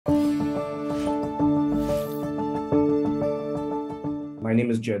My name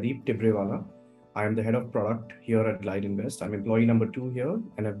is Jaideep Tibrewala. I am the head of product here at Glide Invest. I'm employee number 2 here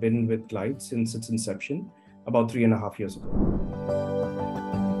and have been with Glide since its inception about 3.5 years ago.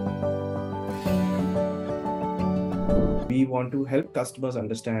 We want to help customers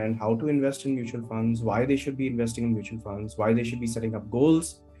understand how to invest in mutual funds, why they should be investing in mutual funds, why they should be setting up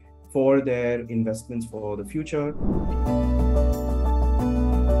goals for their investments for the future.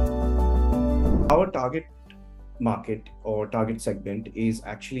 Our target market or target segment is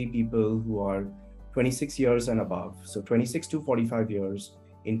actually people who are 26 years and above. So 26 to 45 years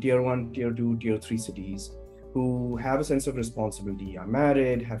in tier 1, tier 2, tier 3 cities who have a sense of responsibility, are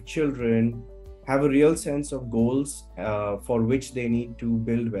married, have children, have a real sense of goals for which they need to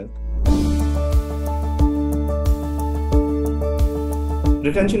build wealth.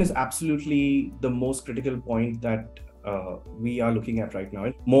 Retention is absolutely the most critical point that we are looking at right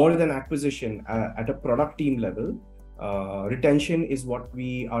now. More than acquisition at a product team level, retention is what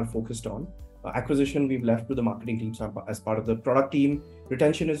we are focused on. Acquisition, we've left to the marketing team as part of the product team.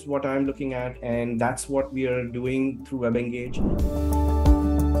 Retention is what I'm looking at, and that's what we are doing through WebEngage.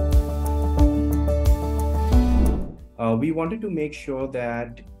 We wanted to make sure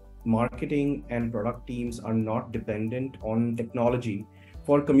that marketing and product teams are not dependent on technology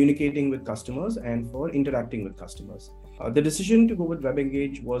for communicating with customers and for interacting with customers. The decision to go with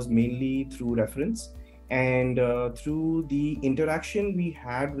WebEngage was mainly through reference and through the interaction we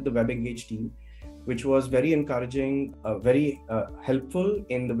had with the WebEngage team, which was very encouraging, very helpful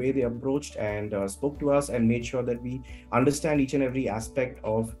in the way they approached and spoke to us and made sure that we understand each and every aspect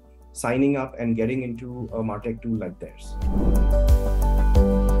of signing up and getting into a MarTech tool like theirs.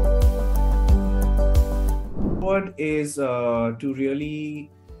 Forward is to really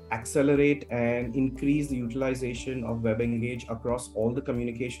accelerate and increase the utilization of WebEngage across all the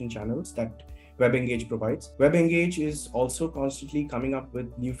communication channels that WebEngage provides. WebEngage is also constantly coming up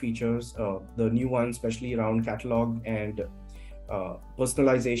with new features, the new ones, especially around catalog and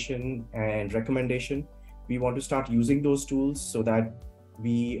personalization and recommendation. We want to start using those tools so that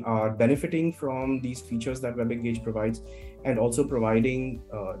we are benefiting from these features that WebEngage provides and also providing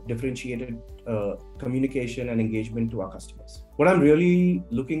differentiated communication and engagement to our customers. What I'm really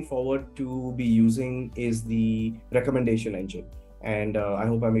looking forward to be using is the recommendation engine, and I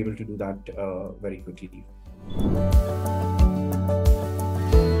hope I'm able to do that very quickly.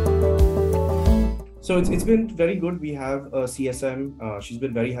 So it's been very good. We have a CSM. She's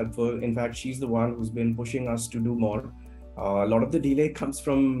been very helpful. In fact, she's the one who's been pushing us to do more. A lot of the delay comes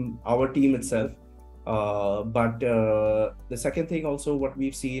from our team itself. But the second thing also what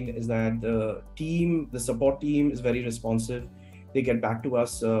we've seen is that the support team is very responsive. They get back to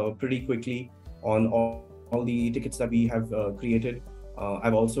us pretty quickly on all the tickets that we have created.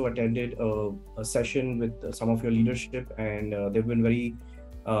 I've also attended a session with some of your leadership, and they've been very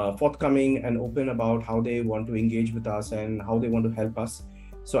forthcoming and open about how they want to engage with us and how they want to help us.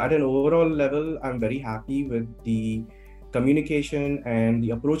 So at an overall level, I'm very happy with the communication and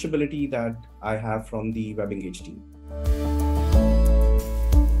the approachability that I have from the WebEngage team.